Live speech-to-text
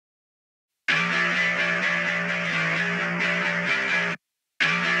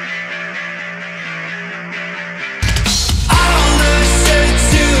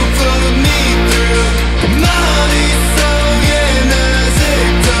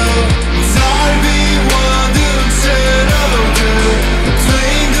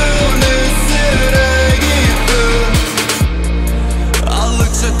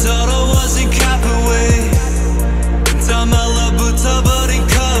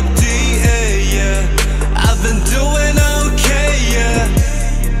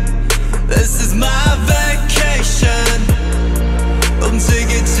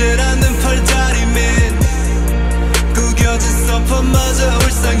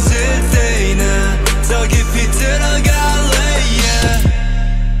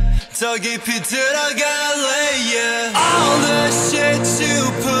더 깊이 들어갈래, yeah. All the shit you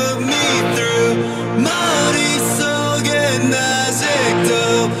put me through 머릿속엔 아직도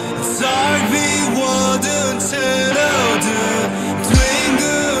덜 비워둔 채로도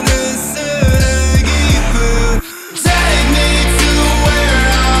뒹구는 쓰레기뿐. Take me to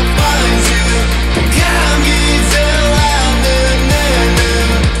where I'll find you. 감기질 않는 내 눈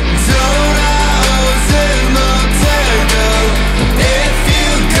돌아오지 못해도 If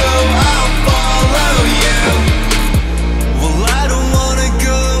you go I'll follow you. Well I don't wanna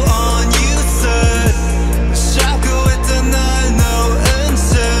go on you said. 잡고 있던 날 놓은 채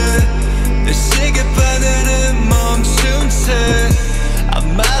내 시계바늘은 멈춘 채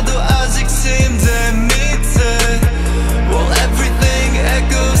아마도 아직 침대 밑에. Well everything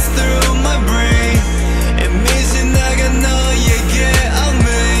echoes through my brain. 이미지 나간 너에게 on me.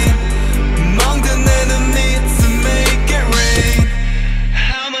 멍든 내 눈 need to make it rain.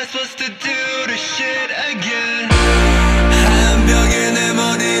 How am I supposed to do this shit again? 한 벽에 내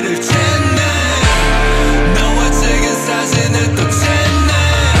머리를 챘네. 너와 찍은 사진을 또 챘네.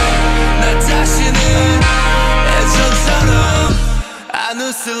 나 다시는 예전처럼 안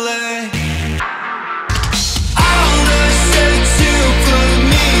웃을래. All the shit you put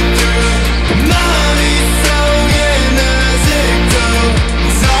me through